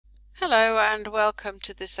Hello and welcome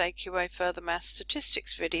to this AQA Further Math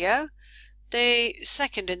Statistics video, the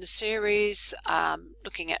second in the series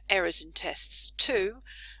looking at errors in tests 2,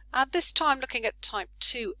 and this time looking at type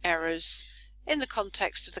 2 errors in the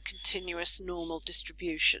context of the continuous normal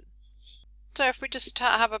distribution. So if we just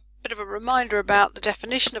have a bit of a reminder about the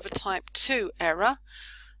definition of a type 2 error.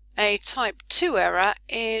 A type 2 error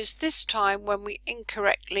is this time when we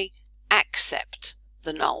incorrectly accept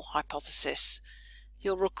the null hypothesis.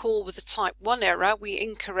 You'll recall with a type 1 error we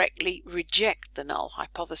incorrectly reject the null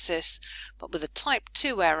hypothesis, but with a type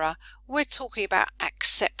 2 error we're talking about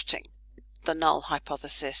accepting the null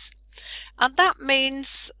hypothesis. And that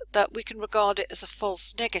means that we can regard it as a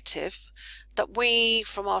false negative, that we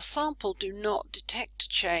from our sample do not detect a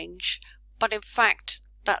change, but in fact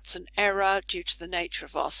that's an error due to the nature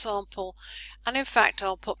of our sample, and in fact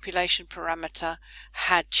our population parameter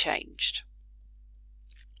had changed.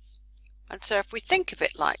 And so if we think of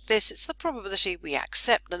it like this, it's the probability we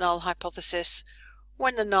accept the null hypothesis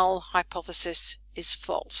when the null hypothesis is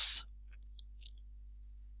false.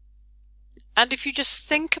 And if you just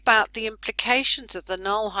think about the implications of the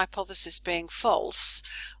null hypothesis being false,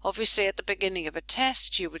 obviously at the beginning of a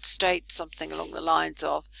test you would state something along the lines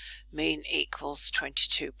of mean equals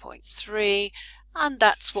 22.3, and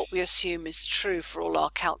that's what we assume is true for all our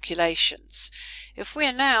calculations. If we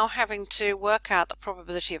are now having to work out the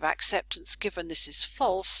probability of acceptance given this is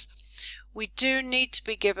false, we do need to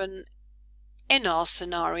be given, in our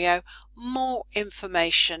scenario, more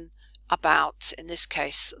information about, in this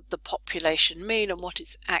case, the population mean and what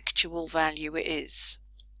its actual value is.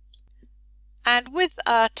 And with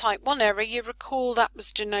a type 1 error, you recall that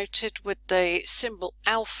was denoted with the symbol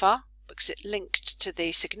alpha, because it linked to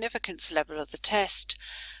the significance level of the test.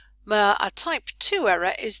 A type 2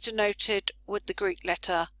 error is denoted with the Greek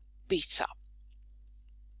letter beta.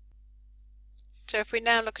 So if we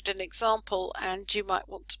now look at an example, and you might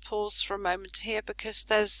want to pause for a moment here because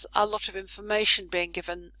there's a lot of information being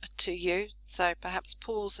given to you, so perhaps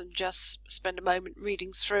pause and just spend a moment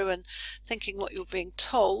reading through and thinking what you're being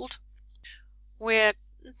told. We're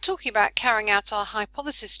talking about carrying out our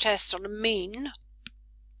hypothesis test on a mean,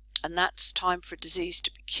 and that's time for a disease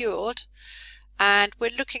to be cured, and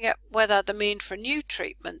we're looking at whether the mean for a new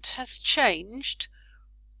treatment has changed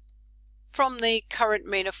from the current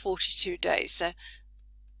mean of 42 days. So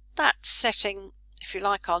that's setting, if you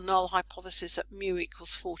like, our null hypothesis at mu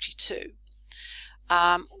equals 42.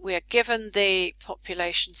 We are given the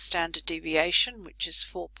population standard deviation, which is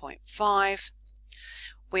 4.5.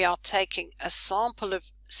 We are taking a sample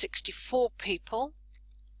of 64 people,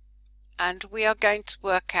 and we are going to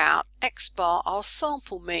work out x bar, our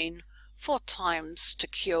sample mean, for times to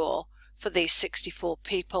cure for these 64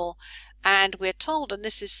 people. And we're told, and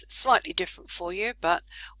this is slightly different for you, but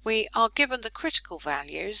we are given the critical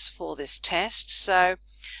values for this test. So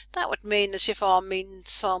that would mean that if our mean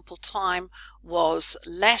sample time was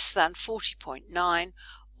less than 40.9,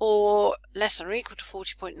 or less than or equal to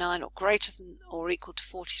 40.9, or greater than or equal to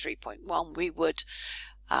 43.1, we would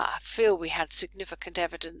feel we had significant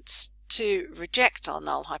evidence to reject our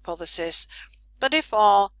null hypothesis. But if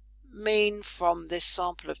our mean from this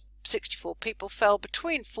sample of 64 people fell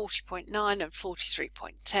between 40.9 and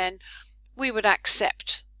 43.10, we would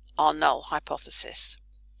accept our null hypothesis.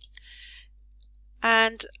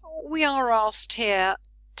 And we are asked here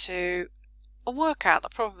to work out the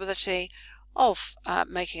probability of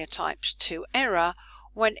making a type 2 error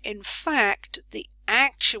when in fact the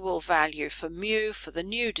actual value for mu for the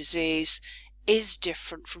new disease is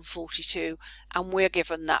different from 42, and we're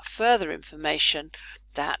given that further information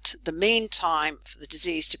that the mean time for the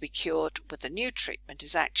disease to be cured with the new treatment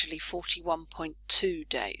is actually 41.2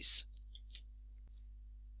 days.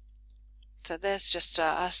 So there's just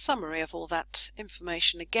a summary of all that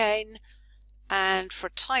information again. And for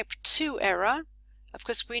type 2 error, of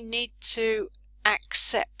course, we need to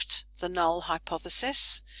accept the null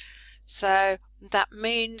hypothesis. So that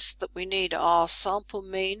means that we need our sample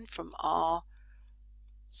mean from our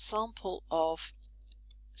sample of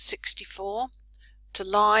 64 to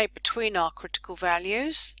lie between our critical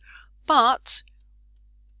values, but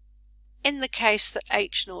in the case that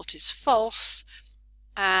H0 is false,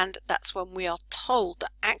 and that's when we are told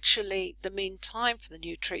that actually the mean time for the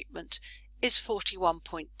new treatment is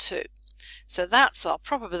 41.2. So that's our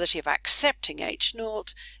probability of accepting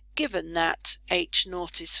H0 given that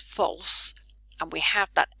H0 is false, and we have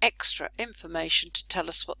that extra information to tell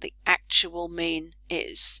us what the actual mean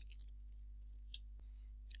is.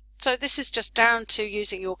 So this is just down to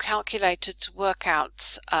using your calculator to work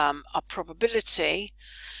out a probability.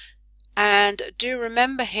 And do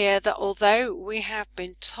remember here that although we have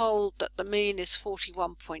been told that the mean is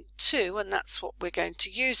 41.2, and that's what we're going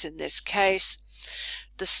to use in this case,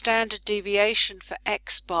 the standard deviation for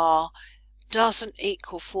X bar doesn't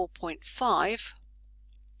equal 4.5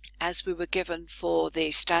 as we were given for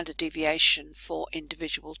the standard deviation for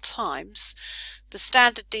individual times. The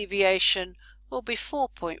standard deviation will be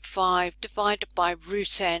 4.5 divided by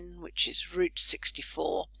root n, which is root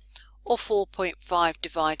 64, or 4.5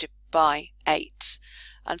 divided by 8.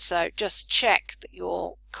 And so just check that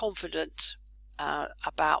you're confident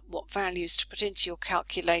about what values to put into your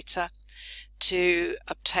calculator to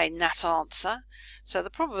obtain that answer. So the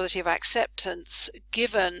probability of acceptance,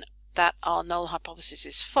 given that our null hypothesis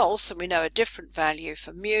is false and we know a different value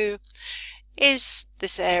for mu, is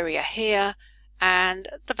this area here, and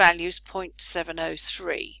the value is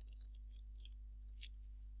 0.703.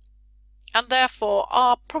 And therefore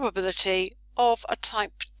our probability of a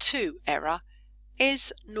type 2 error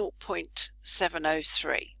is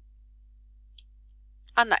 0.703.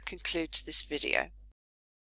 And that concludes this video.